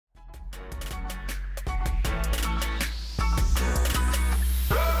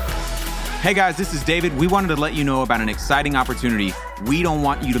Hey guys, this is David. We wanted to let you know about an exciting opportunity we don't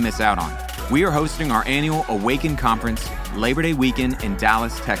want you to miss out on. We are hosting our annual Awaken Conference Labor Day weekend in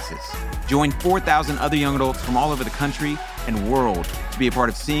Dallas, Texas. Join 4,000 other young adults from all over the country and world to be a part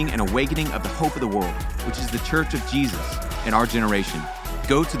of seeing an awakening of the hope of the world, which is the Church of Jesus in our generation.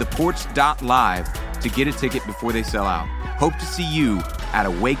 Go to theporch.live to get a ticket before they sell out. Hope to see you at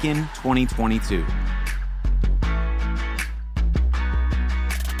Awaken 2022.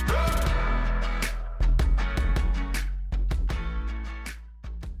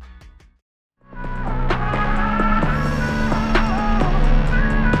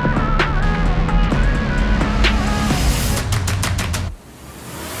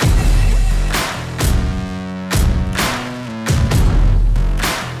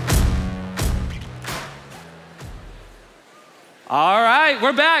 All right,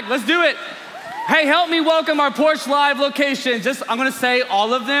 we're back. Let's do it. Hey, help me welcome our Porch Live locations. I'm gonna say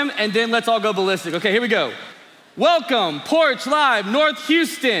all of them and then let's all go ballistic. Okay, here we go. Welcome, Porch Live North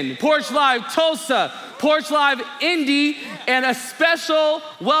Houston, Porch Live Tulsa, Porch Live Indy, and a special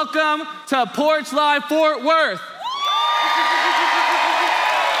welcome to Porch Live Fort Worth.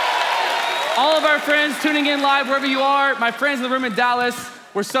 All of our friends tuning in live wherever you are, my friends in the room in Dallas,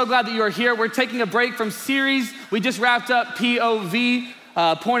 we're so glad that you are here. We're taking a break from series. We just wrapped up POV,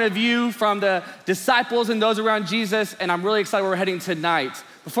 point of view from the disciples and those around Jesus, and I'm really excited where we're heading tonight.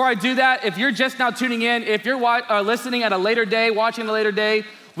 Before I do that, if you're just now tuning in, if you're listening at a later day, watching a later day,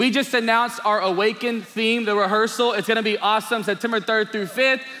 we just announced our Awaken theme, the rehearsal. It's gonna be awesome, September 3rd through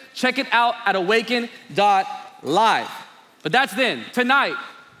 5th. Check it out at awaken.live. But that's then. Tonight,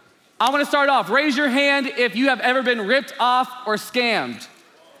 I wanna start off. Raise your hand if you have ever been ripped off or scammed.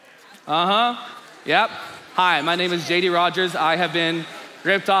 Yep. Hi, my name is JD Rogers. I have been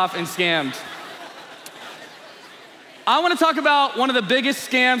ripped off and scammed. I wanna talk about one of the biggest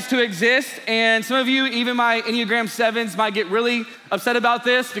scams to exist, and some of you, even my Enneagram 7s, might get really upset about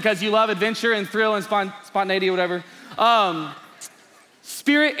this because you love adventure and thrill and spontaneity or whatever.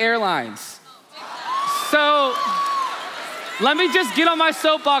 Spirit Airlines. So, let me just get on my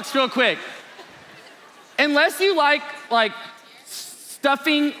soapbox real quick. Unless you like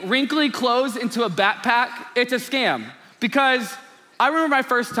stuffing wrinkly clothes into a backpack, it's a scam. Because I remember my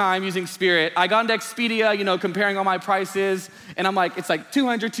first time using Spirit. I got into Expedia, comparing all my prices, and I'm like, it's like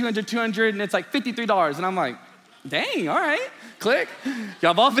 $200, and it's like $53. And I'm like, dang, all right, click.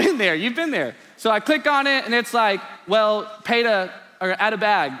 Y'all have all been there, you've been there. So I click on it, and it's like, well, add a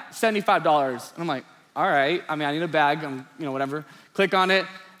bag, $75. And I'm like, all right, I need a bag, whatever. Click on it.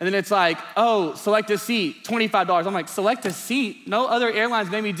 And then it's like, oh, select a seat, $25. I'm like, select a seat? No other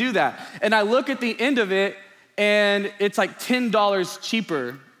airlines made me do that. And I look at the end of it, and it's like $10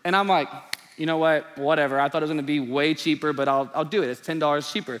 cheaper. And I'm like, you know what, whatever. I thought it was gonna be way cheaper, but I'll do it. It's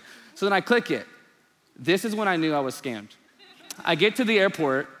 $10 cheaper. So then I click it. This is when I knew I was scammed. I get to the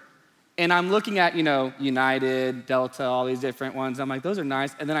airport, and I'm looking at, United, Delta, all these different ones. I'm like, those are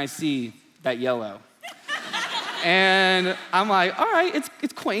nice. And then I see that yellow. And I'm like, all right,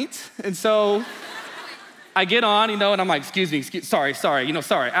 it's quaint. And so I get on, and I'm like, excuse me, sorry,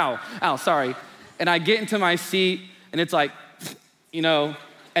 ow, sorry. And I get into my seat, and it's like, and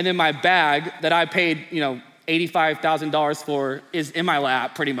then my bag that I paid, $85,000 for is in my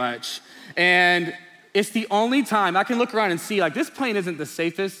lap pretty much. And it's the only time I can look around and see, this plane isn't the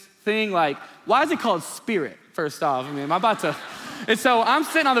safest thing. Why is it called Spirit, first off? I'm about to, and so I'm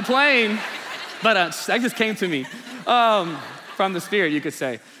sitting on the plane, but that just came to me from the Spirit, you could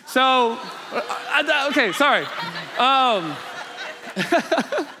say. So, okay, sorry.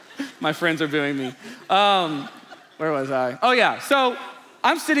 My friends are booing me. Where was I? Oh yeah, so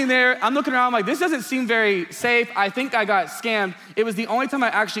I'm sitting there, I'm looking around, I'm like, this doesn't seem very safe. I think I got scammed. It was the only time I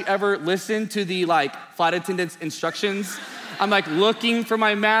actually ever listened to the flight attendant's instructions. I'm looking for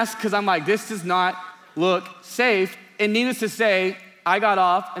my mask, because I'm like, this does not look safe. And needless to say, I got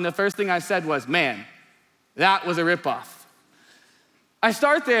off, and the first thing I said was, man, that was a ripoff. I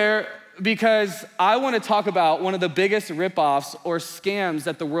start there because I want to talk about one of the biggest ripoffs or scams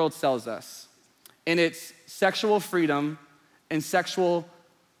that the world sells us, and it's sexual freedom and sexual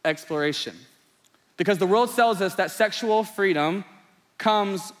exploration. Because the world sells us that sexual freedom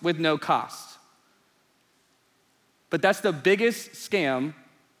comes with no cost. But that's the biggest scam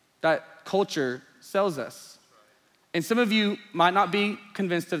that culture sells us. And some of you might not be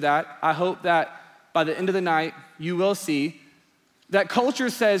convinced of that. I hope that by the end of the night, you will see that culture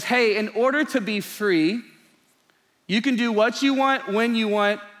says, hey, in order to be free, you can do what you want, when you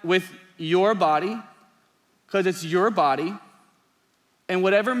want, with your body, because it's your body, and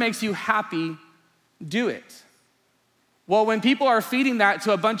whatever makes you happy, do it. Well, when people are feeding that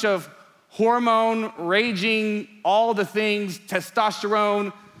to a bunch of hormone, raging, all the things,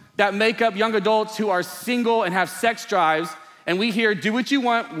 testosterone that make up young adults who are single and have sex drives. And we hear, do what you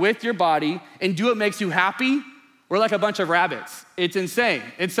want with your body and do what makes you happy. We're like a bunch of rabbits. It's insane.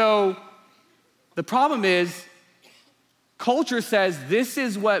 And so the problem is, culture says this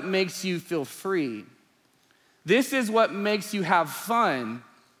is what makes you feel free. This is what makes you have fun.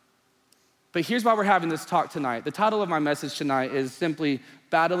 But here's why we're having this talk tonight. The title of my message tonight is simply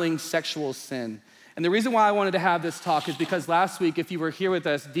Battling Sexual Sin. And the reason why I wanted to have this talk is because last week, if you were here with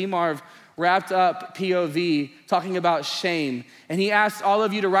us, D-Marv wrapped up POV talking about shame. And he asked all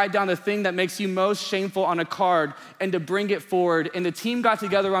of you to write down the thing that makes you most shameful on a card and to bring it forward. And the team got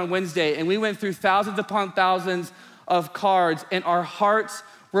together on Wednesday and we went through thousands upon thousands of cards, and our hearts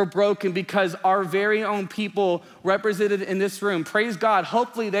were broken because our very own people represented in this room, praise God,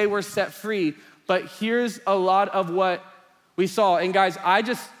 hopefully they were set free. But here's a lot of what we saw. And guys, I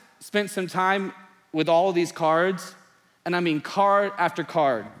just spent some time with all of these cards, and I mean card after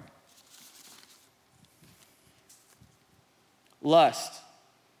card. Lust,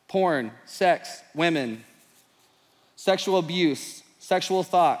 porn, sex, women, sexual abuse, sexual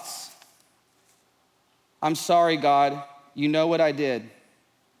thoughts. I'm sorry, God, you know what I did.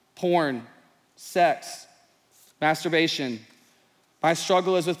 Porn, sex, masturbation. My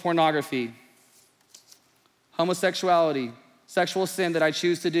struggle is with pornography. Homosexuality, sexual sin that I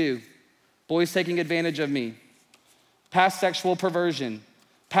choose to do. Boys taking advantage of me. Past sexual perversion,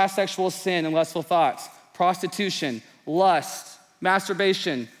 past sexual sin and lustful thoughts. Prostitution, lust,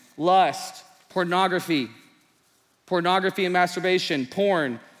 masturbation, lust, pornography and masturbation,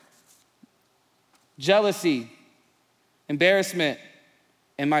 porn, jealousy, embarrassment,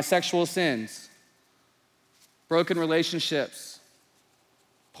 and my sexual sins, broken relationships,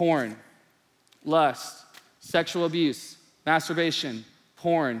 porn, lust, sexual abuse, masturbation,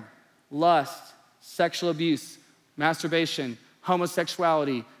 porn, lust, sexual abuse, masturbation,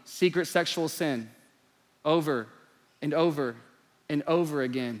 homosexuality, secret sexual sin, over and over and over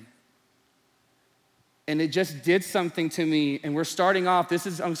again. And it just did something to me. And we're starting off, I'm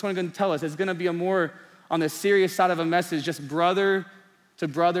just going to tell us, it's going to be a more on the serious side of a message, just brother to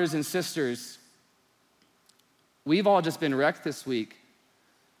brothers and sisters. We've all just been wrecked this week.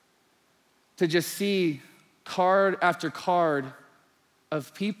 To just see card after card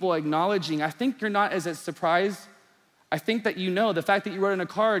of people acknowledging, I think you're not as surprised. I think that you know, the fact that you wrote in a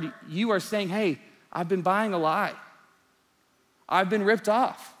card, you are saying, hey, I've been buying a lie. I've been ripped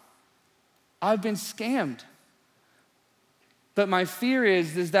off. I've been scammed. But my fear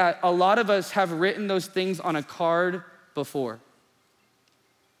is that a lot of us have written those things on a card before.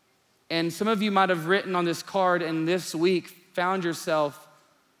 And some of you might have written on this card and this week found yourself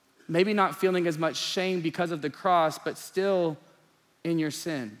maybe not feeling as much shame because of the cross, but still in your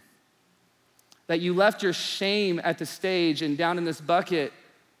sin. That you left your shame at the stage and down in this bucket,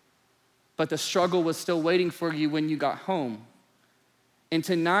 but the struggle was still waiting for you when you got home. And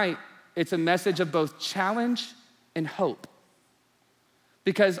tonight, it's a message of both challenge and hope.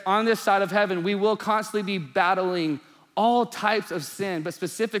 Because on this side of heaven, we will constantly be battling all types of sin, but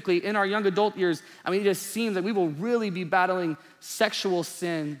specifically in our young adult years, it just seems that we will really be battling sexual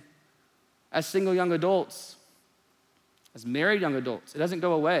sin as single young adults, as married young adults. It doesn't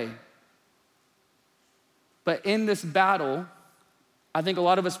go away. But in this battle, I think a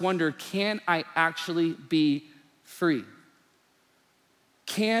lot of us wonder, can I actually be free?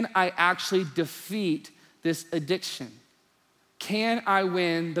 Can I actually defeat this addiction? Can I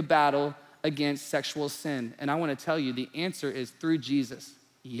win the battle against sexual sin? And I want to tell you, the answer is through Jesus.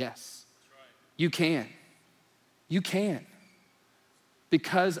 Yes. That's right. You can. You can.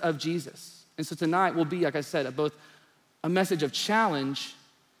 Because of Jesus. And so tonight will be, like I said, both a message of challenge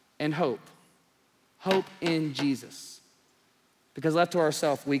and hope. Hope in Jesus. Because left to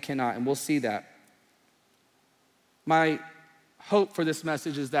ourselves, we cannot, and we'll see that. My hope for this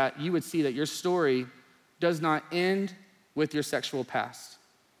message is that you would see that your story does not end with your sexual past.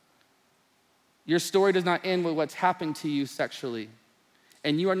 Your story does not end with what's happened to you sexually.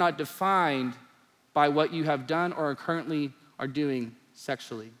 And you are not defined by what you have done or currently are doing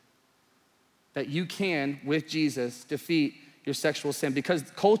sexually. That you can, with Jesus, defeat your sexual sin. Because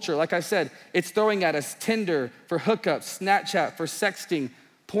culture, like I said, it's throwing at us Tinder for hookups, Snapchat for sexting,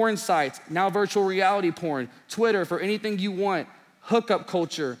 porn sites, now virtual reality porn, Twitter for anything you want, hookup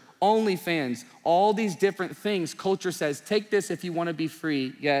culture, OnlyFans, all these different things. Culture says, take this if you want to be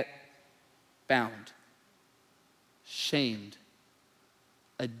free, yet bound, shamed,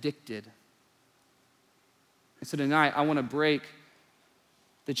 addicted. And so tonight, I want to break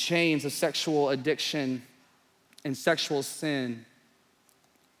the chains of sexual addiction and sexual sin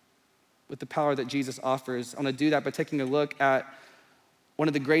with the power that Jesus offers. I want to do that by taking a look at one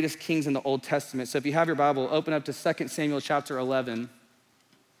of the greatest kings in the Old Testament. So if you have your Bible, open up to 2 Samuel chapter 11.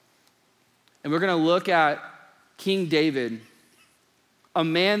 And we're going to look at King David, a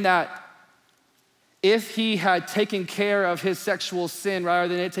man that if he had taken care of his sexual sin rather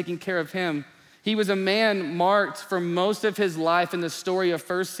than it taking care of him, he was a man marked for most of his life in the story of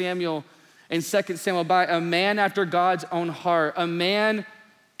 1 Samuel and 2 Samuel by a man after God's own heart, a man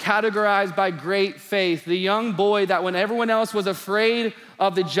categorized by great faith, the young boy that when everyone else was afraid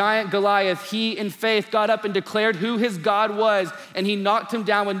of the giant Goliath, he in faith got up and declared who his God was, and he knocked him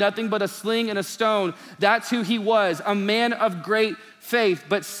down with nothing but a sling and a stone. That's who he was, a man of great faith.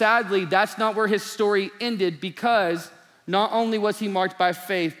 But sadly, that's not where his story ended, because not only was he marked by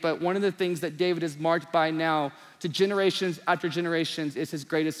faith, but one of the things that David is marked by now to generations after generations is his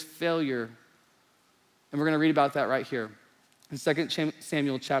greatest failure. And we're gonna read about that right here in 2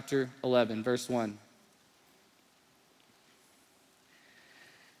 Samuel chapter 11, verse 1.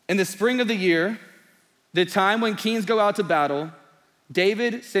 In the spring of the year, the time when kings go out to battle,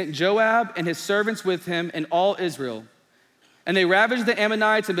 David sent Joab and his servants with him and all Israel. And they ravaged the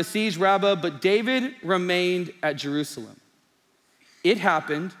Ammonites and besieged Rabbah, but David remained at Jerusalem. It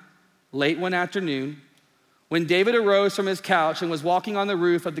happened late one afternoon when David arose from his couch and was walking on the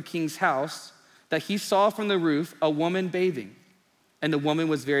roof of the king's house that he saw from the roof a woman bathing, and the woman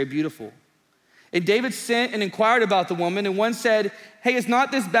was very beautiful. And David sent and inquired about the woman, and one said, "Hey, is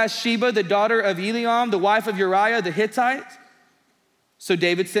not this Bathsheba, the daughter of Eliam, the wife of Uriah the Hittite?" So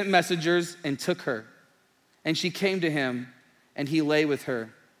David sent messengers and took her, and she came to him, and he lay with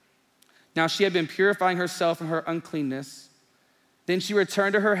her. Now she had been purifying herself from her uncleanness. Then she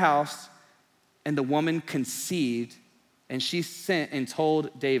returned to her house, and the woman conceived, and she sent and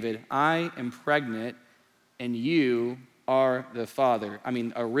told David, "I am pregnant, and you are the father." I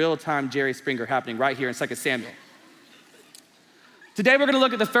mean, a real-time Jerry Springer happening right here in 2 Samuel. Today we're gonna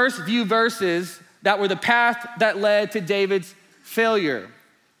look at the first few verses that were the path that led to David's failure.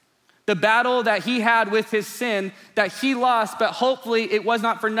 The battle that he had with his sin that he lost, but hopefully it was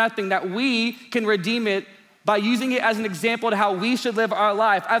not for nothing, that we can redeem it by using it as an example to how we should live our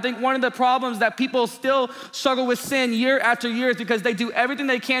life. I think one of the problems that people still struggle with sin year after year is because they do everything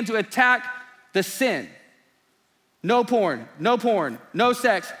they can to attack the sin. No porn, no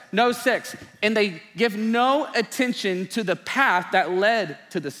sex, no sex. And they give no attention to the path that led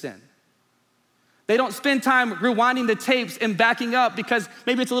to the sin. They don't spend time rewinding the tapes and backing up because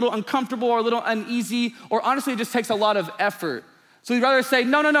maybe it's a little uncomfortable or a little uneasy, or honestly, it just takes a lot of effort. So we'd rather say,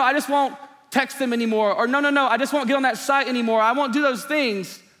 no, I just won't text them anymore, or no, I just won't get on that site anymore. I won't do those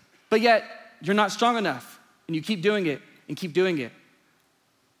things, but yet you're not strong enough, and you keep doing it and keep doing it.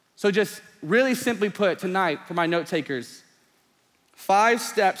 So just really simply put tonight for my note takers, 5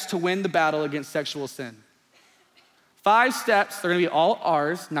 steps to win the battle against sexual sin. 5 steps, they're gonna be all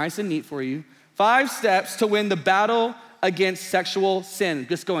R's, nice and neat for you. 5 steps to win the battle against sexual sin,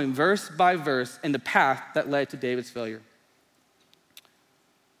 just going verse by verse in the path that led to David's failure.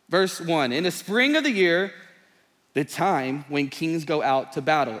 Verse 1, in the spring of the year, the time when kings go out to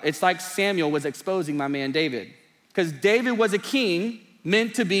battle. It's like Samuel was exposing my man David, because David was a king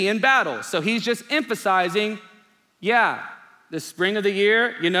meant to be in battle. So he's just emphasizing, the spring of the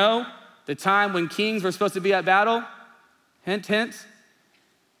year, the time when kings were supposed to be at battle. Hint, hint.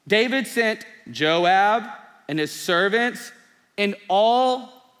 David sent Joab and his servants and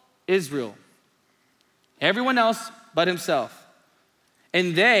all Israel, everyone else but himself.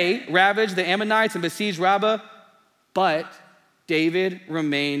 And they ravaged the Ammonites and besieged Rabbah, but David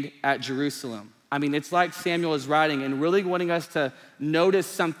remained at Jerusalem. I mean, it's like Samuel is writing and really wanting us to notice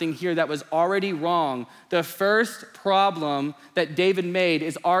something here that was already wrong. The first problem that David made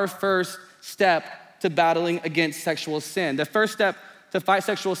is our first step to battling against sexual sin. The first step to fight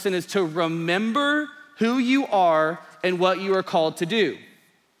sexual sin is to remember who you are and what you are called to do.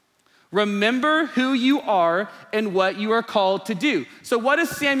 Remember who you are and what you are called to do. So what is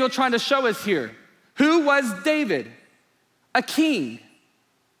Samuel trying to show us here? Who was David? A king,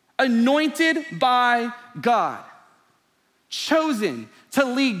 anointed by God, chosen to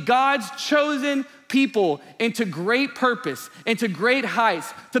lead God's chosen people into great purpose, into great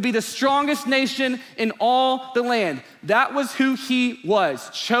heights, to be the strongest nation in all the land. That was who he was,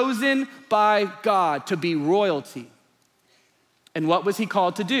 chosen by God to be royalty. And what was he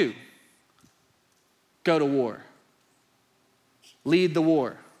called to do? Go to war. Lead the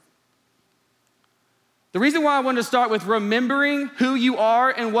war. The reason why I wanted to start with remembering who you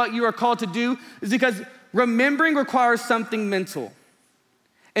are and what you are called to do is because remembering requires something mental.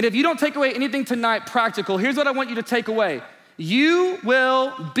 And if you don't take away anything tonight practical, here's what I want you to take away. you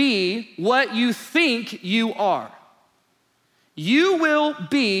will be what you think you are. You will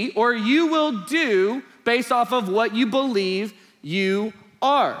be or you will do based off of what you believe you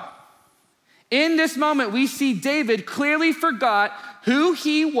are. In this moment, we see David clearly forgot who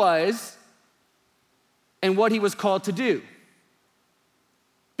he was and what he was called to do.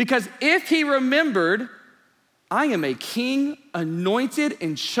 Because if he remembered, I am a king anointed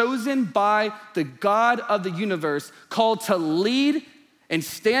and chosen by the God of the universe, called to lead and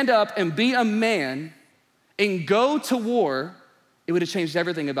stand up and be a man and go to war, it would have changed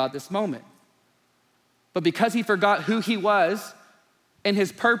everything about this moment. But because he forgot who he was and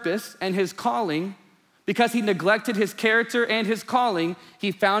his purpose and his calling, because he neglected his character and his calling,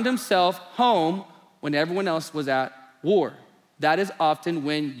 he found himself home when everyone else was at war. That is often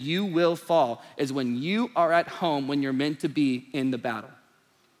when you will fall, is when you are at home when you're meant to be in the battle.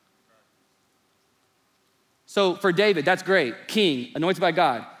 So for David, that's great. King, anointed by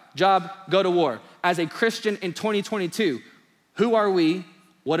God, job, go to war. As a Christian in 2022, who are we?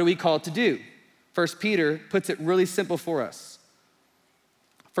 What are we called to do? 1 Peter puts it really simple for us.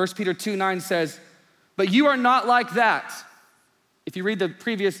 1 Peter 2:9 says, but you are not like that. If you read the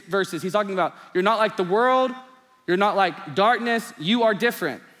previous verses, he's talking about you're not like the world, you're not like darkness, you are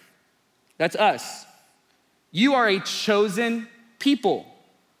different. That's us. You are a chosen people.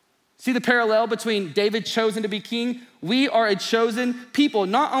 See the parallel between David chosen to be king? We are a chosen people,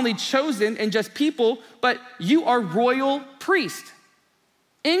 not only chosen and just people, but you are royal priest.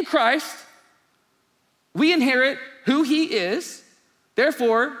 In Christ, we inherit who he is.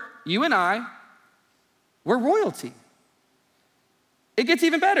 Therefore, you and I, we're royalty. It gets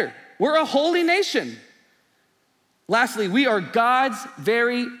even better. We're a holy nation. Lastly, we are God's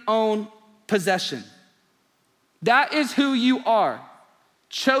very own possession. That is who you are.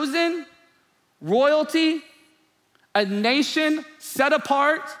 Chosen, royalty, a nation set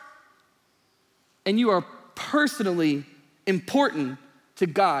apart, and you are personally important to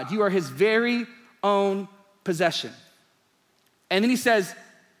God. You are his very own possession. And then he says,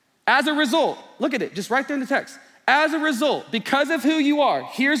 as a result, look at it, just right there in the text. As a result, because of who you are,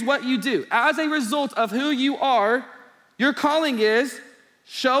 here's what you do. As a result of who you are, your calling is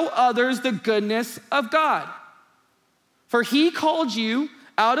show others the goodness of God. For he called you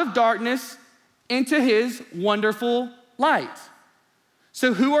out of darkness into his wonderful light.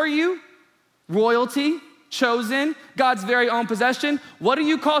 So who are you? Royalty, chosen, God's very own possession. What are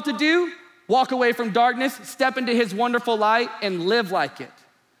you called to do? Walk away from darkness, step into his wonderful light, and live like it.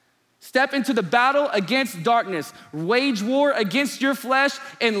 Step into the battle against darkness, wage war against your flesh,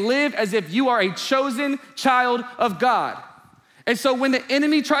 and live as if you are a chosen child of God. And so when the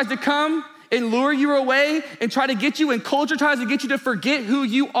enemy tries to come and lure you away and try to get you, and culture tries to get you to forget who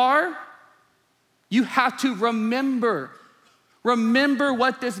you are, you have to remember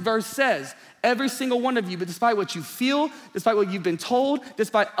what this verse says. Every single one of you, but despite what you feel, despite what you've been told,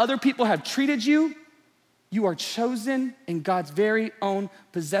 despite other people have treated you, you are chosen in God's very own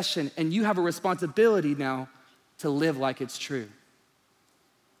possession, and you have a responsibility now to live like it's true.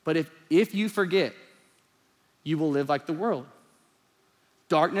 But if you forget, you will live like the world.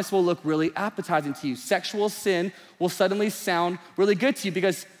 Darkness will look really appetizing to you. Sexual sin will suddenly sound really good to you,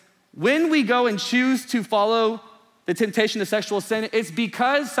 because when we go and choose to follow the temptation of sexual sin, it's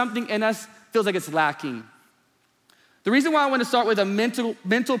because something in us feels like it's lacking. The reason why I want to start with a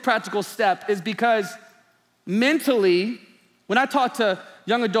mental practical step is because mentally, when I talk to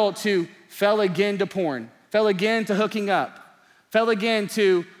young adults who fell again to porn, fell again to hooking up, fell again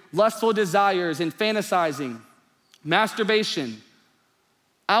to lustful desires and fantasizing, masturbation,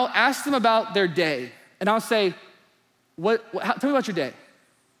 I'll ask them about their day, and I'll say, tell me about your day.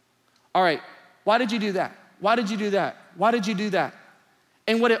 All right, why did you do that? Why did you do that? Why did you do that?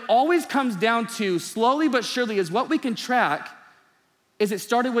 And what it always comes down to, slowly but surely, is what we can track is it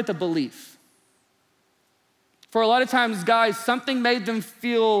started with a belief. For a lot of times, guys, something made them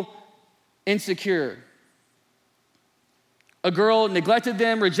feel insecure. A girl neglected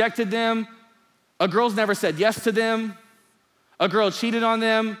them, rejected them. A girl's never said yes to them. A girl cheated on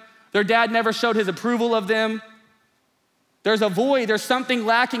them. Their dad never showed his approval of them. There's a void, there's something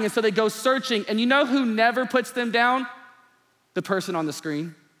lacking, and so they go searching. And you know who never puts them down? The person on the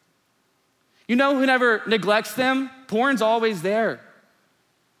screen. You know who never neglects them? Porn's always there.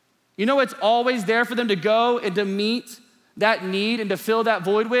 You know it's always there for them to go and to meet that need and to fill that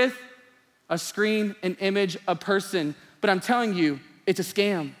void with? A screen, an image, a person. But I'm telling you, it's a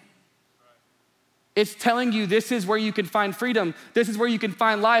scam. It's telling you this is where you can find freedom. This is where you can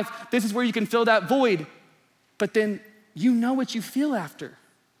find life. This is where you can fill that void. But then you know what you feel after.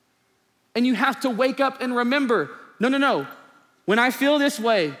 And you have to wake up and remember, no. When I feel this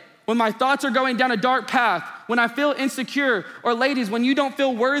way, when my thoughts are going down a dark path, when I feel insecure, or ladies, when you don't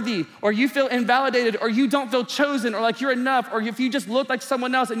feel worthy, or you feel invalidated, or you don't feel chosen, or like you're enough, or if you just look like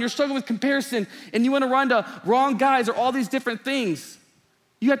someone else and you're struggling with comparison and you wanna run to wrong guys or all these different things,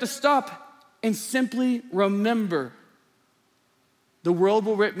 you have to stop and simply remember the world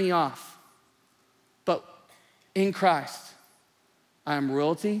will rip me off, but in Christ, I am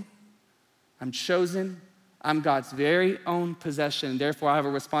royalty, I'm chosen, I'm God's very own possession. Therefore, I have a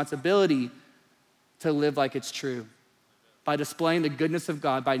responsibility to live like it's true by displaying the goodness of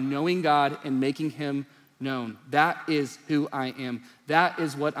God, by knowing God and making him known. That is who I am. That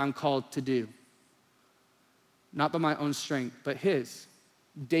is what I'm called to do. Not by my own strength, but his.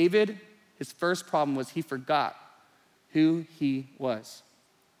 David, his first problem was he forgot who he was.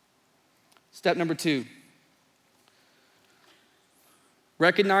 Step number 2,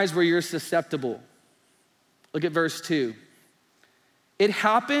 recognize where you're susceptible. Look at verse 2. It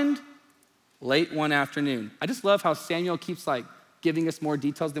happened late one afternoon. I just love how Samuel keeps giving us more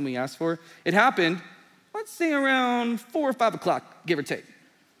details than we asked for. It happened, let's say around 4 or 5 o'clock, give or take,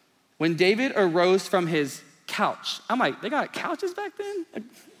 when David arose from his couch. I'm like, they got couches back then?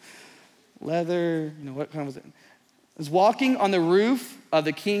 Leather, what kind was it? Was walking on the roof of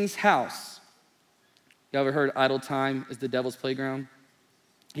the king's house. You ever heard idle time is the devil's playground?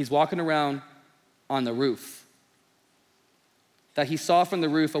 He's walking around on the roof. That he saw from the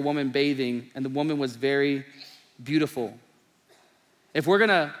roof a woman bathing, and the woman was very beautiful. If we're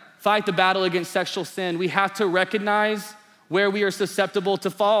gonna fight the battle against sexual sin, we have to recognize where we are susceptible to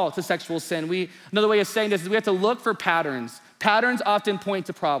fall to sexual sin. Another way of saying this is we have to look for patterns. Patterns often point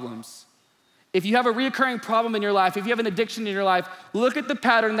to problems. If you have a reoccurring problem in your life, if you have an addiction in your life, look at the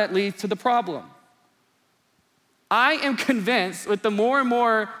pattern that leads to the problem. I am convinced with the more and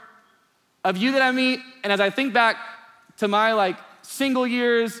more of you that I meet, and as I think back to my single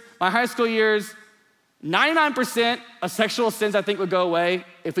years, my high school years, 99% of sexual sins I think would go away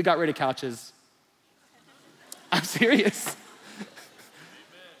if we got rid of couches. I'm serious.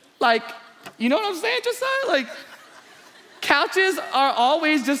 You know what I'm saying, Josiah? Couches are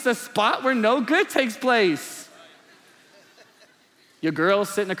always just a spot where no good takes place. Your girl's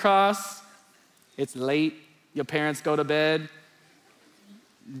sitting across, it's late, your parents go to bed,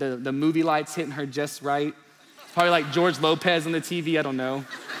 the movie light's hitting her just right. It's probably George Lopez on the TV, I don't know.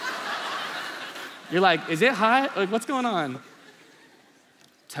 You're like, is it hot? What's going on?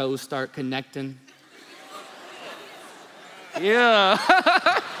 Toes start connecting. Yeah.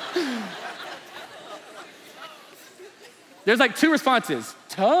 There's 2 responses.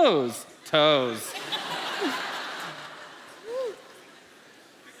 Toes.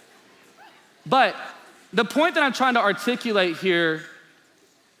 But the point that I'm trying to articulate here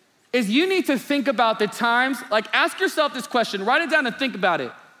is you need to think about the times, ask yourself this question, write it down and think about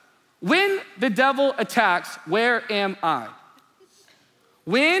it. When the devil attacks, where am I?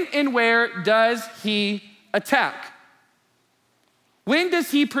 When and where does he attack? When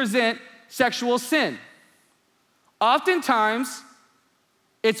does he present sexual sin? Oftentimes,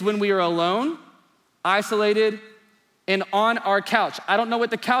 it's when we are alone, isolated, and on our couch. I don't know what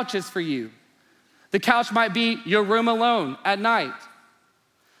the couch is for you. The couch might be your room alone at night.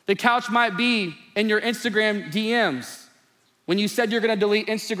 The couch might be in your Instagram DMs when you said you're gonna delete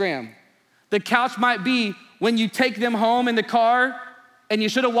Instagram. The couch might be when you take them home in the car and you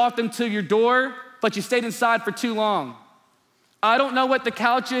should have walked them to your door, but you stayed inside for too long. I don't know what the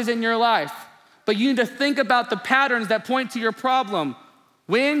couch is in your life, but you need to think about the patterns that point to your problem.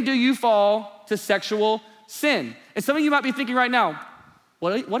 When do you fall to sexual sin? And some of you might be thinking right now,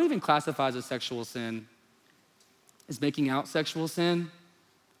 what even classifies as sexual sin? Is making out sexual sin?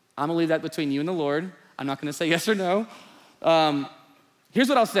 I'm gonna leave that between you and the Lord. I'm not gonna say yes or no. Here's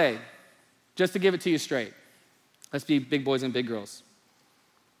what I'll say, just to give it to you straight. Let's be big boys and big girls.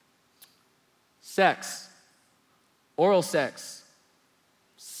 Sex, oral sex,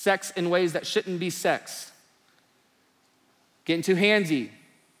 sex in ways that shouldn't be sex, getting too handsy,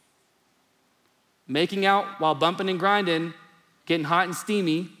 making out while bumping and grinding, getting hot and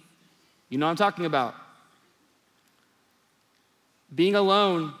steamy, you know what I'm talking about. Being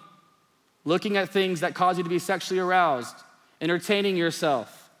alone, looking at things that cause you to be sexually aroused, entertaining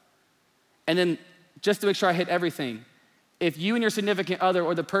yourself. And then, just to make sure I hit everything, if you and your significant other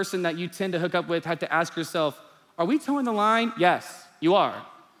or the person that you tend to hook up with have to ask yourself, are we towing the line? Yes, you are.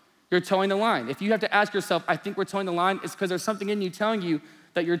 You're towing the line. If you have to ask yourself, I think we're towing the line, it's because there's something in you telling you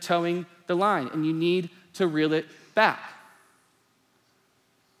that you're towing the line and you need to reel it back.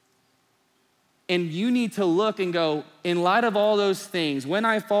 And you need to look and go, in light of all those things, when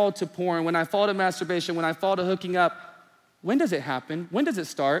I fall to porn, when I fall to masturbation, when I fall to hooking up, When does it happen? When does it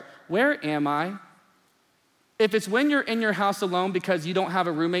start? Where am I? If it's when you're in your house alone because you don't have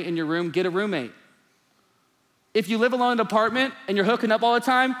a roommate in your room, get a roommate. If you live alone in an apartment and you're hooking up all the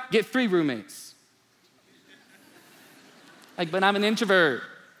time, get 3 roommates. But I'm an introvert.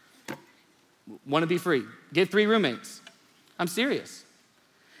 Want to be free. Get 3 roommates. I'm serious.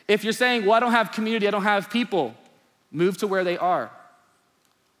 If you're saying, well, I don't have community, I don't have people, move to where they are.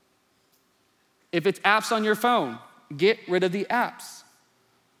 If it's apps on your phone, get rid of the apps.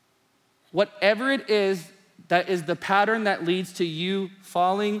 Whatever it is that is the pattern that leads to you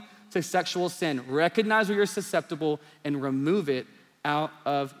falling to sexual sin, recognize where you're susceptible and remove it out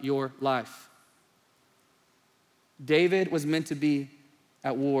of your life. David was meant to be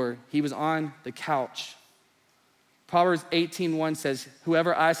at war. He was on the couch. Proverbs 18:1 says,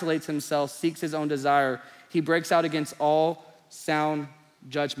 whoever isolates himself seeks his own desire. He breaks out against all sound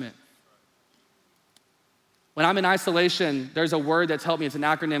judgment. When I'm in isolation, there's a word that's helped me. It's an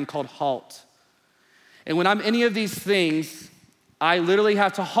acronym called HALT. And when I'm any of these things, I literally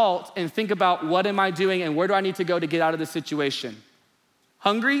have to halt and think about what am I doing and where do I need to go to get out of this situation?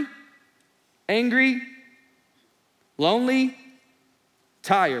 Hungry, angry, lonely,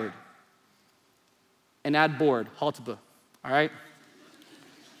 tired, and add bored, haltaba, all right?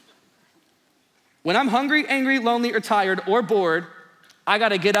 When I'm hungry, angry, lonely, or tired, or bored, I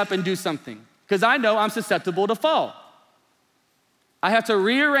gotta get up and do something because I know I'm susceptible to fall. I have to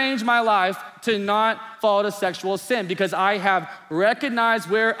rearrange my life to not fall to sexual sin because I have recognized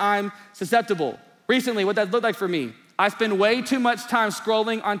where I'm susceptible. Recently, what that looked like for me, I spend way too much time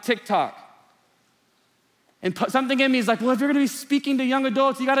scrolling on TikTok. And something in me is like, well, if you're gonna be speaking to young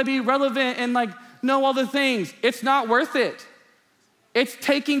adults, you gotta be relevant and know all the things. It's not worth it. It's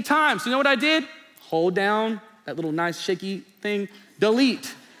taking time. So you know what I did? Hold down that little nice shaky thing,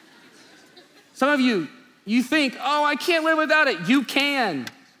 delete. Some of you think, oh, I can't live without it. You can.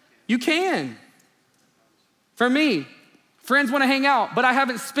 You can. For me, friends wanna hang out, but I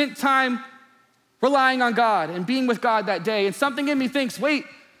haven't spent time relying on God and being with God that day. And something in me thinks, wait,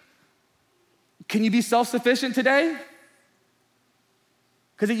 can you be self-sufficient today?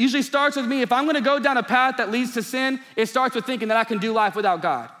 Because it usually starts with me. If I'm gonna go down a path that leads to sin, it starts with thinking that I can do life without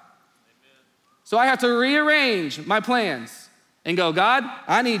God. Amen. So I have to rearrange my plans and go, God,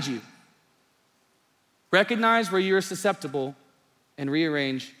 I need you. Recognize where you're susceptible and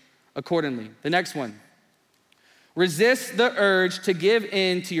rearrange accordingly. The next one, resist the urge to give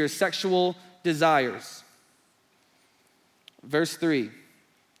in to your sexual desires. Verse 3,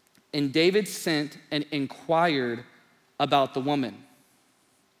 and David sent and inquired about the woman.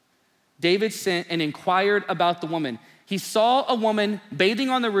 David sent and inquired about the woman. He saw a woman bathing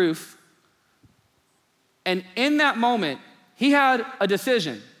on the roof, and in that moment, he had a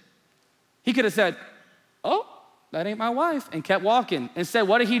decision. He could have said, oh, that ain't my wife, and kept walking. Instead,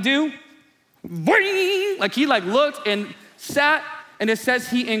 what did he do? He looked and sat, and it says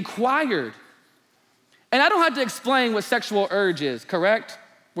he inquired. And I don't have to explain what sexual urge is, correct?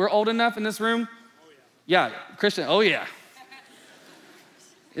 We're old enough in this room? Oh, yeah. Yeah, Christian, oh yeah.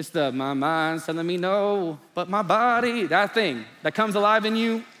 It's my mind's telling me no, but my body, that thing that comes alive in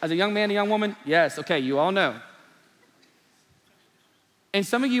you as a young man, a young woman. Yes, okay, you all know. And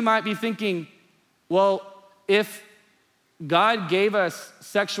some of you might be thinking, well, if God gave us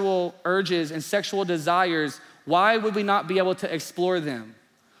sexual urges and sexual desires, why would we not be able to explore them?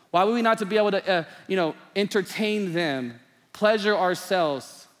 Why would we not to be able to, entertain them, pleasure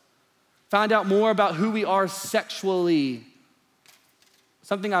ourselves, find out more about who we are sexually?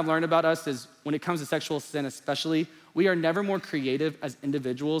 Something I've learned about us is when it comes to sexual sin especially, we are never more creative as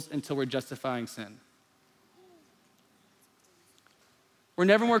individuals until we're justifying sin. We're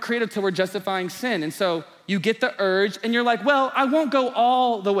never more creative till we're justifying sin. And so you get the urge and you're like, well, I won't go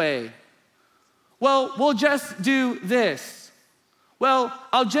all the way. Well, we'll just do this. Well,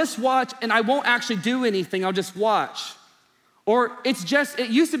 I'll just watch and I won't actually do anything, I'll just watch. Or it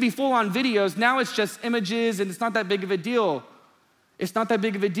used to be full on videos, now it's just images and it's not that big of a deal. It's not that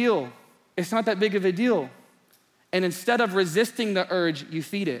big of a deal. It's not that big of a deal. And instead of resisting the urge, you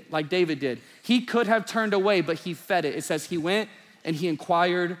feed it like David did. He could have turned away, but he fed it. It says he went and he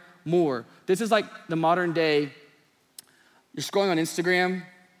inquired more. This is like the modern day, you're scrolling on Instagram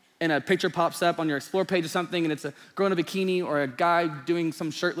and a picture pops up on your Explore page or something and it's a girl in a bikini or a guy doing some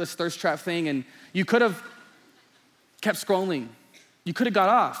shirtless thirst trap thing and you could have kept scrolling. You could have got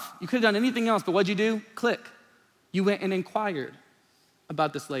off. You could have done anything else, but what'd you do? Click. You went and inquired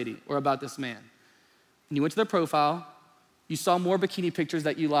about this lady or about this man. And you went to their profile, you saw more bikini pictures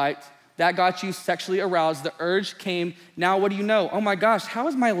that you liked, that got you sexually aroused, the urge came, now what do you know? Oh my gosh, how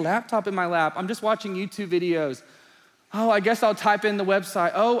is my laptop in my lap? I'm just watching YouTube videos. Oh, I guess I'll type in the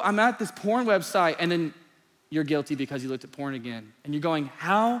website. Oh, I'm at this porn website. And then you're guilty because you looked at porn again. And you're going,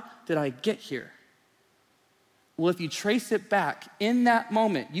 how did I get here? Well, if you trace it back, in that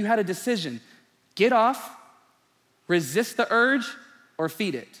moment, you had a decision. Get off, resist the urge, or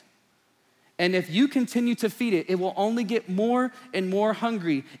feed it. And if you continue to feed it, it will only get more and more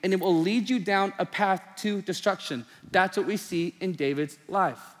hungry, and it will lead you down a path to destruction. That's what we see in David's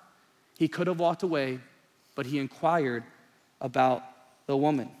life. He could have walked away, but he inquired about the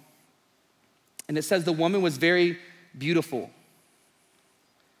woman. And it says the woman was very beautiful.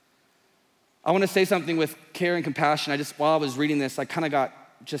 I want to say something with care and compassion. While I was reading this, I kind of got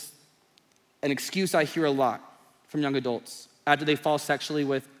just an excuse I hear a lot from young adults after they fall sexually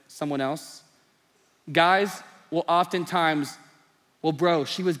with someone else. Guys will oftentimes, well, bro,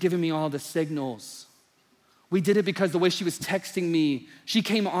 she was giving me all the signals. We did it because the way she was texting me, she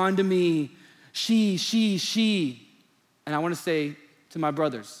came on to me, she. And I want to say to my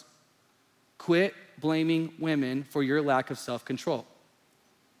brothers, quit blaming women for your lack of self-control.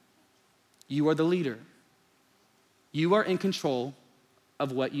 You are the leader. You are in control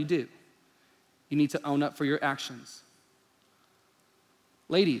of what you do. You need to own up for your actions.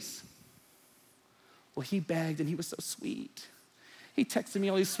 Ladies, well, he begged and he was so sweet. He texted me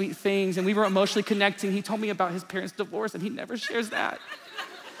all these sweet things and we were emotionally connecting. He told me about his parents' divorce and he never shares that.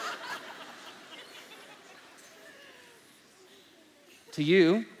 To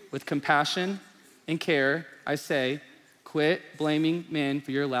you, with compassion and care, I say, quit blaming men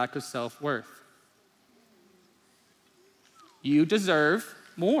for your lack of self-worth. You deserve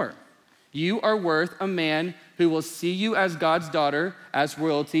more. You are worth a man who will see you as God's daughter, as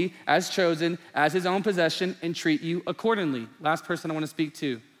royalty, as chosen, as his own possession, and treat you accordingly. Last person I want to speak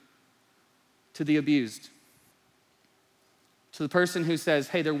to the abused. To the person who says,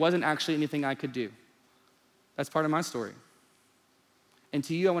 hey, there wasn't actually anything I could do. That's part of my story. And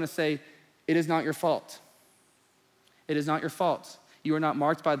to you, I want to say, it is not your fault. It is not your fault. You are not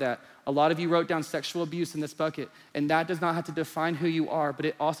marked by that. A lot of you wrote down sexual abuse in this bucket, and that does not have to define who you are, but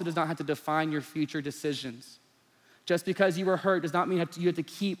it also does not have to define your future decisions. Just because you were hurt does not mean you have to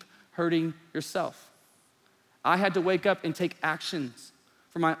keep hurting yourself. I had to wake up and take actions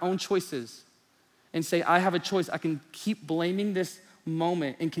for my own choices and say, I have a choice. I can keep blaming this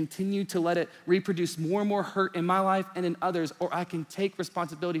moment and continue to let it reproduce more and more hurt in my life and in others, or I can take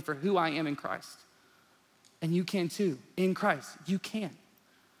responsibility for who I am in Christ. And you can too, in Christ, you can.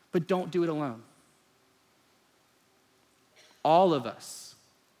 But don't do it alone. All of us,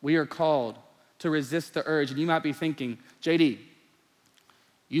 we are called to resist the urge. And you might be thinking, JD,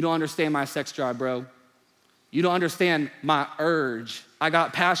 you don't understand my sex drive, bro. You don't understand my urge. I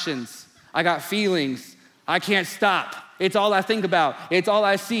got passions. I got feelings. I can't stop. It's all I think about. It's all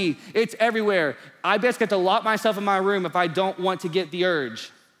I see. It's everywhere. I best get to lock myself in my room if I don't want to get the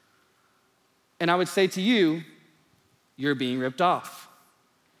urge. And I would say to you, you're being ripped off.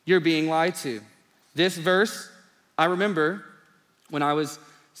 You're being lied to. This verse, I remember when I was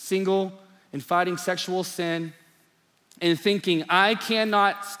single and fighting sexual sin and thinking, I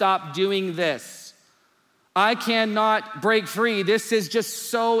cannot stop doing this. I cannot break free. This is just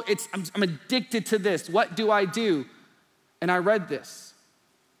so, I'm addicted to this. What do I do? And I read this.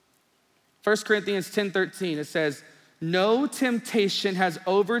 1 Corinthians 10:13, it says, no temptation has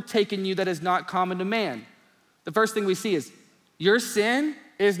overtaken you that is not common to man. The first thing we see is your sin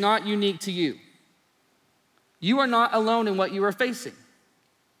is not unique to you. You are not alone in what you are facing.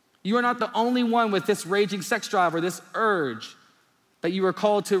 You are not the only one with this raging sex drive or this urge that you are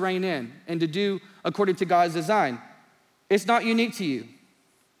called to rein in and to do according to God's design. It's not unique to you.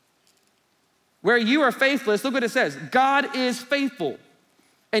 Where you are faithless, look what it says. God is faithful,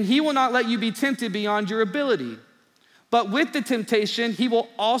 and he will not let you be tempted beyond your ability. But with the temptation, he will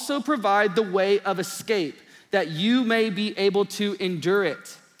also provide the way of escape, that you may be able to endure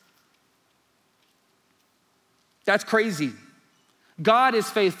it. That's crazy. God is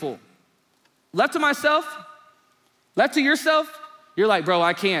faithful. Left to myself, left to yourself, you're like, bro,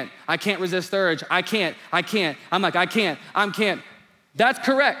 I can't resist the urge. I can't. I'm like, I can't. That's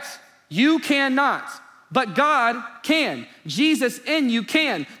correct. You cannot, but God can. Jesus in you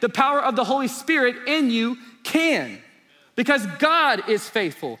can. The power of the Holy Spirit in you can. Because God is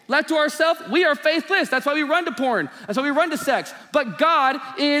faithful. Left to ourselves, we are faithless. That's why we run to porn. That's why we run to sex. But God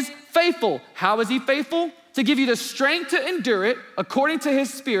is faithful. How is he faithful? To give you the strength to endure it according to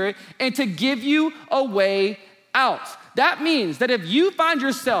his Spirit and to give you a way out. That means that if you find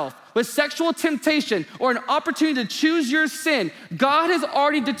yourself with sexual temptation or an opportunity to choose your sin, God has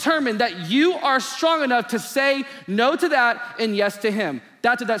already determined that you are strong enough to say no to that and yes to him.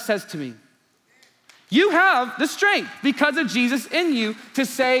 That's what that says to me. You have the strength because of Jesus in you to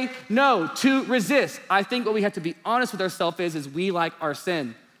say no, to resist. I think what we have to be honest with ourselves is we like our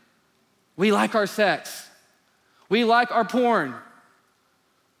sin. We like our sex. We like our porn.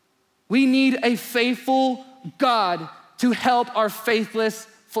 We need a faithful God to help our faithless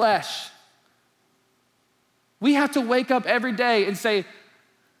flesh. We have to wake up every day and say,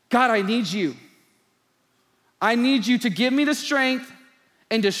 God, I need you. I need you to give me the strength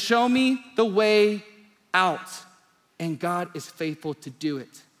and to show me the way out. And God is faithful to do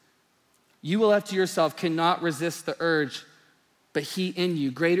it. You left to yourself cannot resist the urge, but he in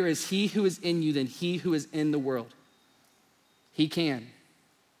you. Greater is he who is in you than he who is in the world. He can.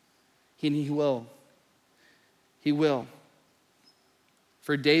 He will. He will.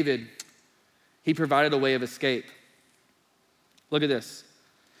 For David, he provided a way of escape. Look at this.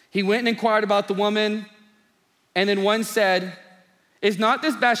 He went and inquired about the woman, and then one said, is not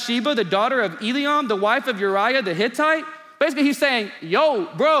this Bathsheba, the daughter of Eliam, the wife of Uriah the Hittite? Basically, he's saying, yo,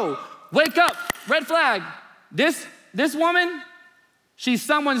 bro, wake up, red flag. This woman, she's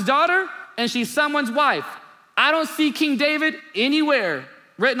someone's daughter, and she's someone's wife. I don't see King David anywhere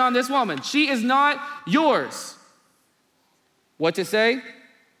written on this woman. She is not yours. What to say?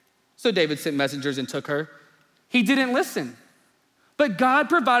 So David sent messengers and took her. He didn't listen. But God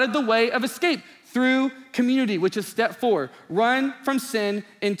provided the way of escape through community, which is step 4. Run from sin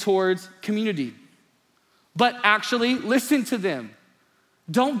and towards community. But actually listen to them.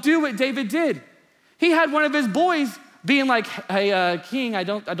 Don't do what David did. He had one of his boys being like, hey, king, I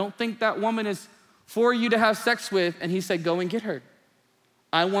don't think that woman is for you to have sex with. And he said, go and get her.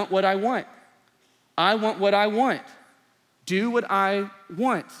 I want what I want. I want what I want. Do what I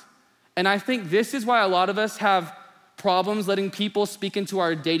want. And I think this is why a lot of us have problems letting people speak into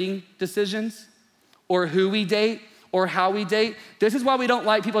our dating decisions or who we date or how we date. This is why we don't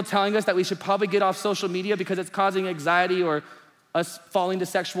like people telling us that we should probably get off social media because it's causing anxiety or us falling to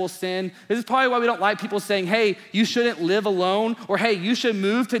sexual sin. This is probably why we don't like people saying, hey, you shouldn't live alone, or hey, you should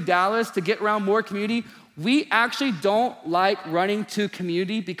move to Dallas to get around more community. We actually don't like running to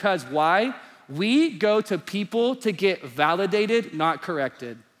community because why? We go to people to get validated, not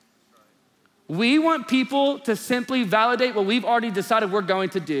corrected. We want people to simply validate what we've already decided we're going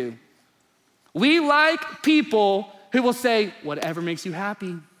to do. We like people who will say, whatever makes you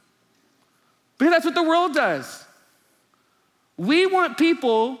happy. Because that's what the world does. We want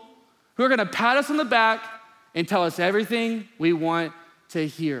people who are gonna pat us on the back and tell us everything we want to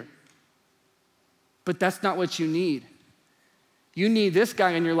hear. But that's not what you need. You need this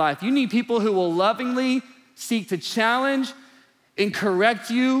guy in your life. You need people who will lovingly seek to challenge and correct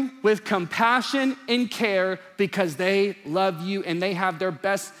you with compassion and care because they love you and they have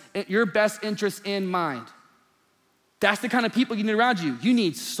your best interest in mind. That's the kind of people you need around you. You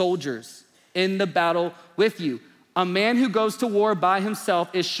need soldiers in the battle with you. A man who goes to war by himself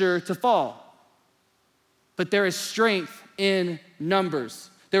is sure to fall. But there is strength in numbers.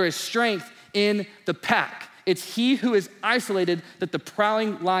 There is strength in the pack. It's he who is isolated that the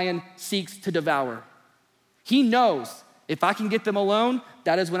prowling lion seeks to devour. He knows if I can get them alone,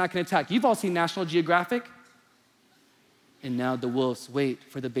 that is when I can attack. You've all seen National Geographic. And now the wolves wait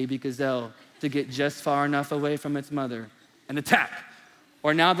for the baby gazelle to get just far enough away from its mother and attack.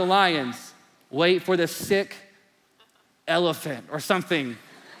 Or now the lions wait for the sick elephant or something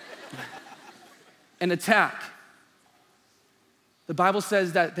and attack. The Bible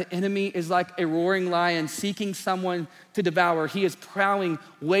says that the enemy is like a roaring lion seeking someone to devour. He is prowling,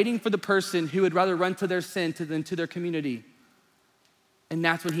 waiting for the person who would rather run to their sin than to their community. And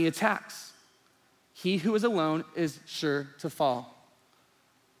that's when he attacks. He who is alone is sure to fall.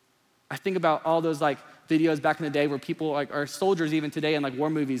 I think about all those videos back in the day where people are soldiers even today in war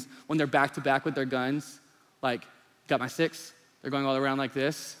movies when they're back to back with their guns. Got my 6, they're going all around like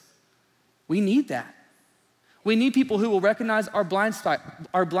this. We need that. We need people who will recognize our blind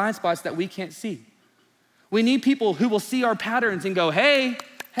spots that we can't see. We need people who will see our patterns and go, hey,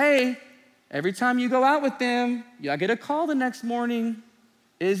 every time you go out with them, I get a call the next morning.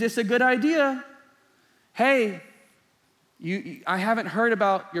 Is this a good idea? Hey, I haven't heard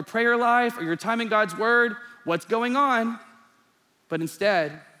about your prayer life or your time in God's word. What's going on? But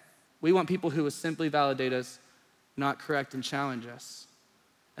instead, we want people who will simply validate us, not correct and challenge us.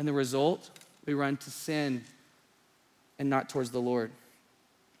 And the result, we run to sin and not towards the Lord.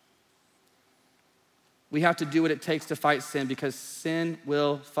 We have to do what it takes to fight sin because sin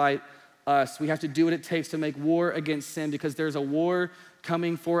will fight us. We have to do what it takes to make war against sin because there's a war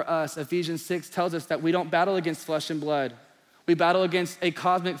coming for us. Ephesians 6 tells us that we don't battle against flesh and blood. We battle against a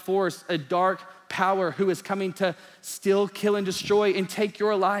cosmic force, a dark power who is coming to steal, kill, and destroy and take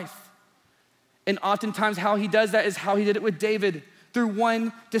your life. And oftentimes how he does that is how he did it with David, through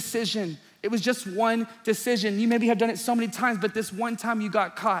one decision. It was just one decision. You maybe have done it so many times, but this one time you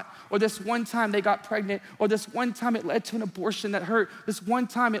got caught, or this one time they got pregnant, or this one time it led to an abortion that hurt, this one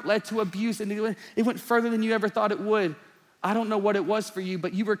time it led to abuse, and it went further than you ever thought it would. I don't know what it was for you,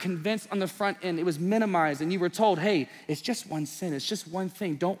 but you were convinced on the front end, it was minimized, and you were told, hey, it's just one sin, it's just one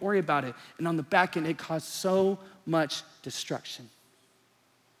thing, don't worry about it. And on the back end, it caused so much destruction.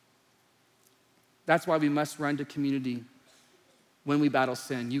 That's why we must run to community when we battle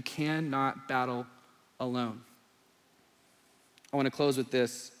sin. You cannot battle alone. I want to close with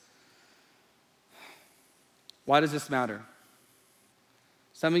this. Why does this matter?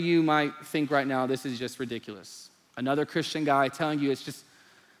 Some of you might think right now this is just ridiculous. Another Christian guy telling you it's just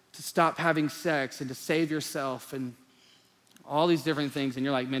to stop having sex and to save yourself and all these different things. And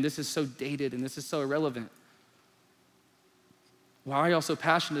you're like, man, this is so dated and this is so irrelevant. Why are y'all so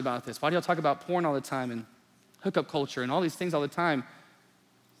passionate about this? Why do y'all talk about porn all the time and hookup culture and all these things all the time?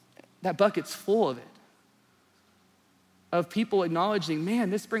 That bucket's full of it. Of people acknowledging,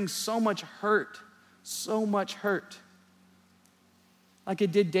 man, this brings so much hurt, so much hurt. Like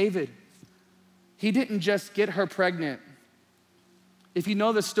it did David. He didn't just get her pregnant. If you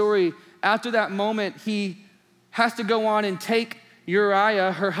know the story, after that moment, he has to go on and take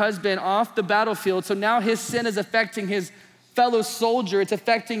Uriah, her husband, off the battlefield. So now his sin is affecting his fellow soldier. It's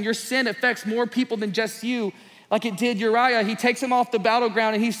affecting, your sin affects more people than just you. Like it did Uriah. He takes him off the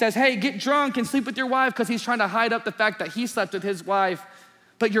battleground and he says, hey, get drunk and sleep with your wife, because he's trying to hide up the fact that he slept with his wife.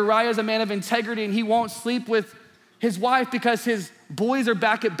 But Uriah is a man of integrity and he won't sleep with his wife because his boys are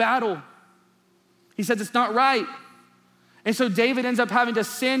back at battle. He says it's not right. And so David ends up having to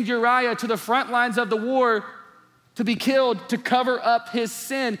send Uriah to the front lines of the war to be killed, to cover up his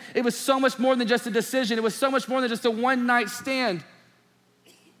sin. It was so much more than just a decision. It was so much more than just a one-night stand.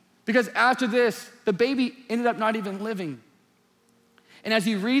 Because after this, the baby ended up not even living. And as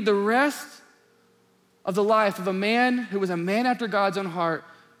you read the rest of the life of a man who was a man after God's own heart,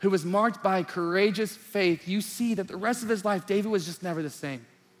 who was marked by courageous faith, you see that the rest of his life, David was just never the same.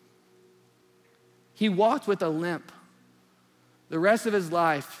 He walked with a limp the rest of his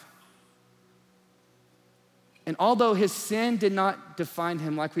life. And although his sin did not define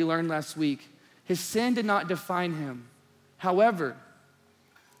him, like we learned last week, his sin did not define him. However,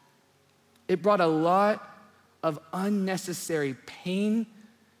 it brought a lot of unnecessary pain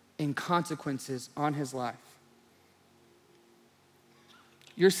and consequences on his life.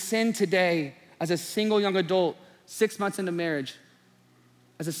 Your sin today, as a single young adult, 6 months into marriage,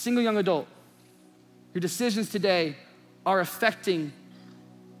 as a single young adult, your decisions today are affecting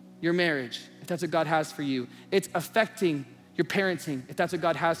your marriage, if that's what God has for you. It's affecting your parenting, if that's what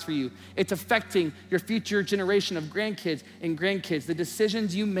God has for you. It's affecting your future generation of grandkids and grandkids. The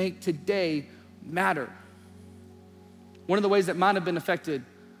decisions you make today matter. One of the ways that mine have been affected,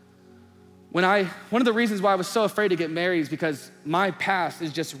 one of the reasons why I was so afraid to get married is because my past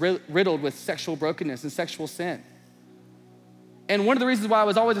is just riddled with sexual brokenness and sexual sin. And one of the reasons why I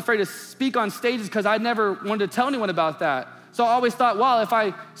was always afraid to speak on stage is because I never wanted to tell anyone about that. So I always thought, well, if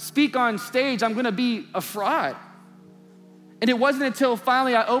I speak on stage, I'm gonna be a fraud. And it wasn't until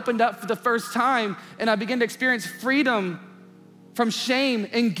finally I opened up for the first time and I began to experience freedom from shame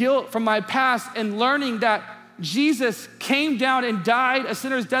and guilt from my past, and learning that Jesus came down and died a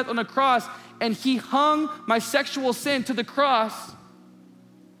sinner's death on the cross, and he hung my sexual sin to the cross.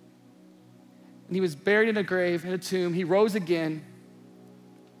 And he was buried in a grave, in a tomb. He rose again.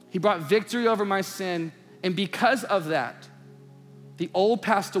 He brought victory over my sin. And because of that, the old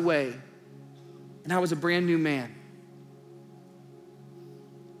passed away and I was a brand new man.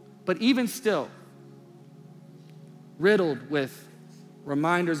 But even still, riddled with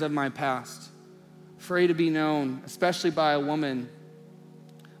reminders of my past, afraid to be known, especially by a woman.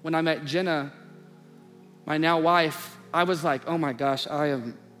 When I met Jenna, my now wife, I was like, oh my gosh, I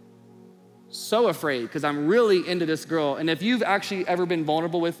am so afraid because I'm really into this girl. And if you've actually ever been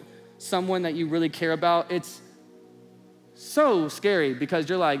vulnerable with someone that you really care about, it's so scary because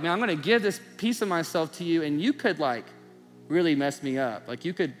you're like, man, I'm gonna give this piece of myself to you and you could like really mess me up. Like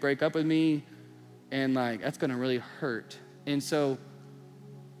you could break up with me and like, that's gonna really hurt. And so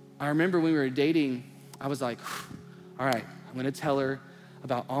I remember when we were dating, I was like, all right, I'm gonna tell her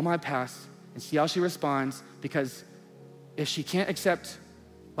about all my past and see how she responds, because if she can't accept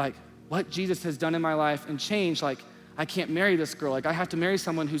like what Jesus has done in my life and change, like I can't marry this girl. Like I have to marry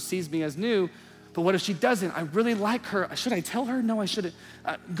someone who sees me as new. But what if she doesn't? I really like her. Should I tell her? No, I shouldn't.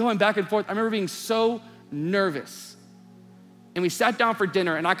 Going back and forth, I remember being so nervous. And we sat down for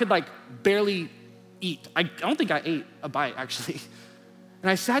dinner and I could like barely eat. I don't think I ate a bite actually. And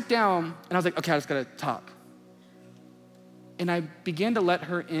I sat down and I was like, okay, I just gotta talk. And I began to let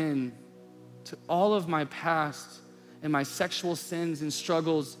her in to all of my past and my sexual sins and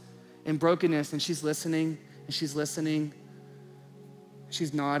struggles and brokenness. And she's listening and she's listening.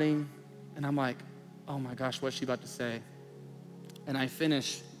 She's nodding. And I'm like, oh my gosh, what's she about to say? And I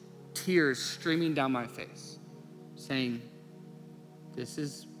finish, tears streaming down my face, saying, this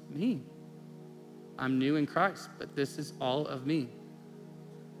is me. I'm new in Christ, but this is all of me.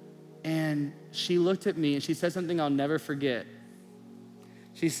 And she looked at me and she said something I'll never forget.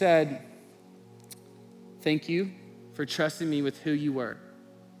 She said, thank you for trusting me with who you were.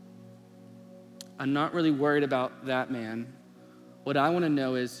 I'm not really worried about that man. What I want to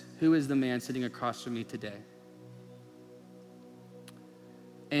know is, who is the man sitting across from me today?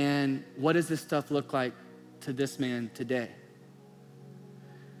 And what does this stuff look like to this man today?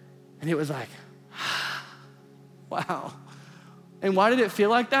 And it was like, wow. And why did it feel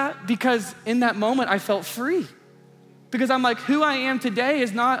like that? Because in that moment, I felt free. Because I'm like, who I am today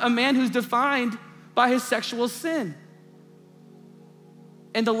is not a man who's defined by his sexual sin.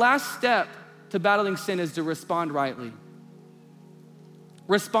 And the last step to battling sin is to respond rightly.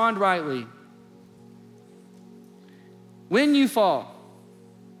 Respond rightly. When you fall,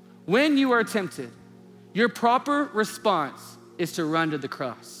 when you are tempted, your proper response is to run to the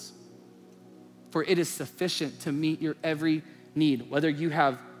cross. For it is sufficient to meet your every need. Whether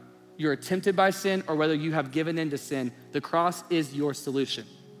you're tempted by sin or whether you have given in to sin, the cross is your solution.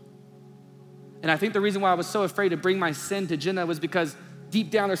 And I think the reason why I was so afraid to bring my sin to Jenna was because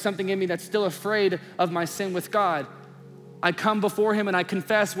deep down there's something in me that's still afraid of my sin with God. I come before him and I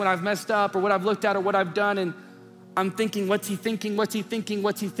confess when I've messed up or what I've looked at or what I've done, and I'm thinking, what's he thinking? What's he thinking?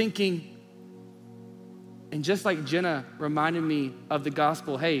 What's he thinking? And just like Jenna reminded me of the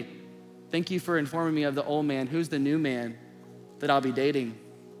gospel, hey, thank you for informing me of the old man. Who's the new man that I'll be dating?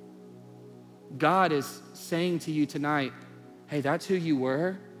 God is saying to you tonight, hey, that's who you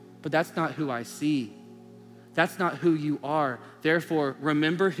were, but that's not who I see. That's not who you are. Therefore,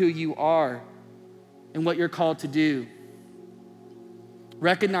 remember who you are and what you're called to do.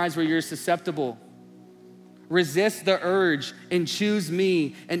 Recognize where you're susceptible. Resist the urge and choose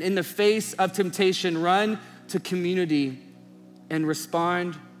me. And in the face of temptation, run to community and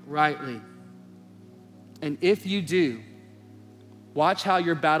respond rightly. And if you do, watch how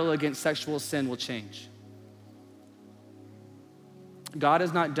your battle against sexual sin will change. God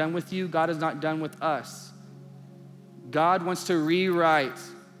is not done with you. God is not done with us. God wants to rewrite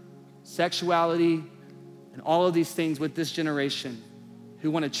sexuality and all of these things with this generation who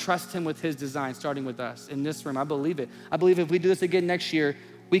want to trust him with his design, starting with us. In this room, I believe it. I believe if we do this again next year,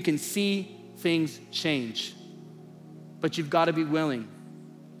 we can see things change. But you've got to be willing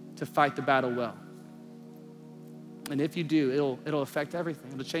to fight the battle well. And if you do, it'll affect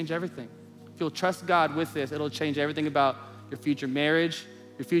everything. It'll change everything. If you'll trust God with this, it'll change everything about your future marriage,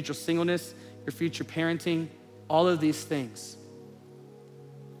 your future singleness, your future parenting, all of these things.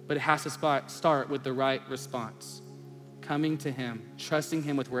 But it has to start with the right response. Coming to him, trusting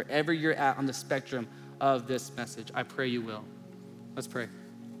him with wherever you're at on the spectrum of this message. I pray you will. Let's pray.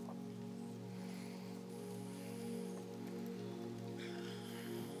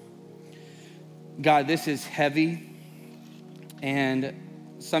 God, this is heavy, and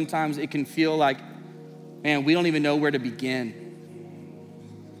sometimes it can feel like, man, we don't even know where to begin.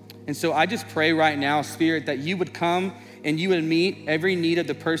 And so I just pray right now, Spirit, that you would come and you would meet every need of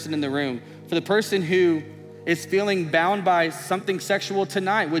the person in the room. For the person who is feeling bound by something sexual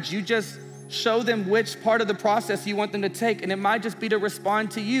tonight, would you just show them which part of the process you want them to take? And it might just be to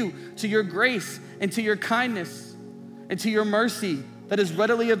respond to you, to your grace and to your kindness and to your mercy that is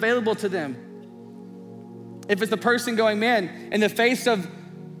readily available to them. If it's the person going, man, in the face of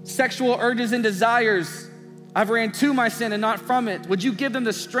sexual urges and desires, I've ran to my sin and not from it. Would you give them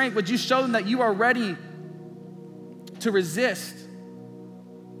the strength? Would you show them that you are ready to resist?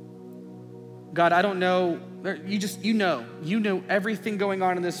 God, I don't know. You know everything going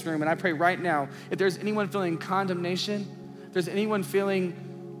on in this room. And I pray right now, if there's anyone feeling condemnation, if there's anyone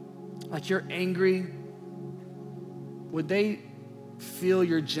feeling like you're angry, would they feel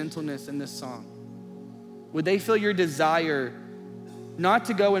your gentleness in this song? Would they feel your desire not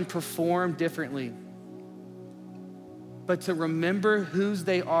to go and perform differently, but to remember whose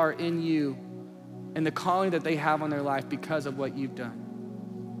they are in you and the calling that they have on their life because of what you've done?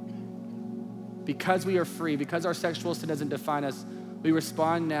 Because we are free, because our sexual sin doesn't define us, we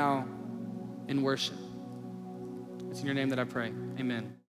respond now in worship. It's in your name that I pray. Amen.